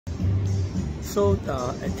So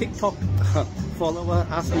a TikTok follower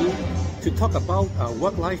asked me to talk about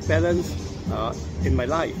work-life balance in my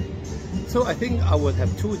life. So I think I would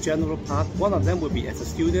have two general parts. One of them would be as a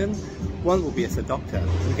student, one would be as a doctor.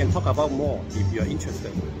 We can talk about more if you're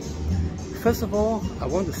interested. First of all, I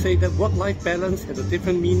want to say that work-life balance has a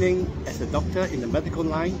different meaning as a doctor in the medical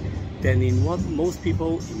line than in what most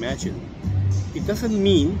people imagine. It doesn't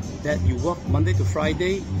mean that you work Monday to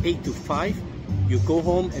Friday, 8 to 5, you go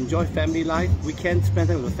home, enjoy family life, weekend spend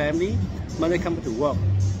time with the family, Monday come to work.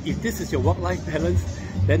 If this is your work-life balance,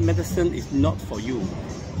 then medicine is not for you.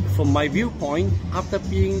 From my viewpoint, after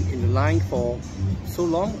being in the line for so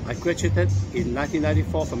long, I graduated in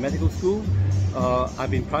 1994 from medical school.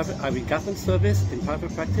 I've been government service in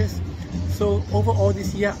private practice. So over all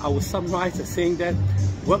this year, I will summarize as saying that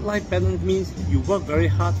work-life balance means you work very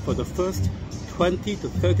hard for the first 20 to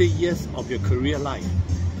 30 years of your career life.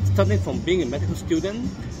 Starting from being a medical student,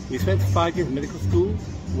 we spent 5 years in medical school,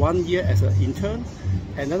 1 year as an intern,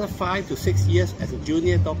 another 5 to 6 years as a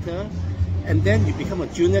junior doctor, and then you become a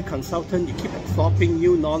junior consultant. You keep absorbing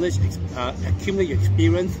new knowledge, accumulate your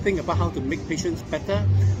experience, think about how to make patients better,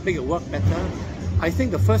 make it work better. I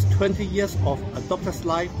think the first 20 years of a doctor's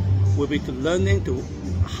life will be to learning to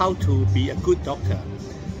how to be a good doctor.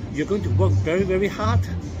 You're going to work very, very hard,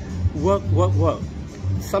 work.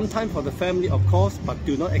 Sometimes for the family, of course, but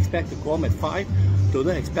do not expect to go home at 5, do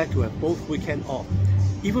not expect to have both weekends off.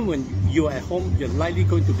 Even when you are at home, you're likely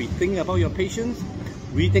going to be thinking about your patients,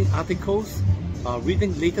 reading articles,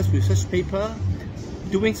 reading latest research paper,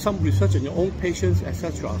 doing some research on your own patients,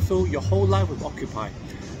 etc. So your whole life will occupy.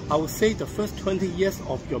 I would say the first 20 years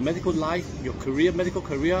of your medical life, your medical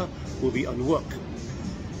career, will be on work.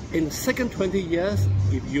 In the second 20 years,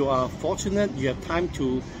 if you are fortunate, you have time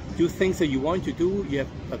to do things that you want to do, you have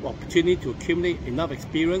an opportunity to accumulate enough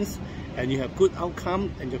experience, and you have good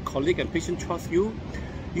outcome, and your colleague and patient trust you,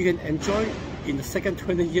 you can enjoy in the second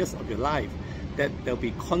 20 years of your life that there will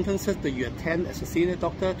be conferences that you attend as a senior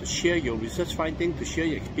doctor to share your research findings, to share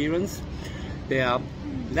your experience. There are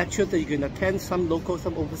lectures that you can attend, some local,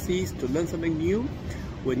 some overseas, to learn something new.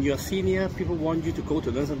 When you're a senior, people want you to go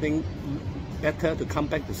to learn something better, to come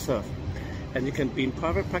back to serve. And you can be in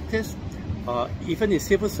private practice, even in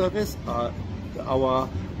civil service, our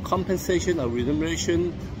compensation or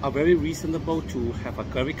remuneration are very reasonable to have a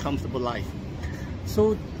very comfortable life.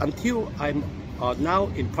 So until I'm now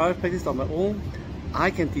in private practice on my own,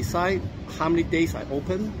 I can decide how many days I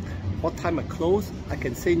open, what time I close. I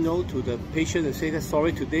can say no to the patient and say that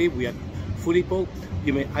sorry, today we are fully booked.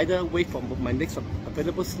 You may either wait for my next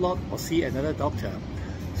available slot or see another doctor.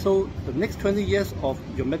 So the next 20 years of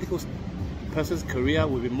your medical person's career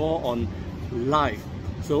will be more on life.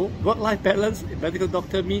 So work-life balance in medical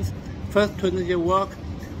doctor means first 20 years work,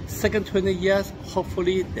 second 20 years,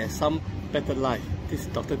 hopefully there's some better life. This is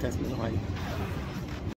Dr. Desmond Huang.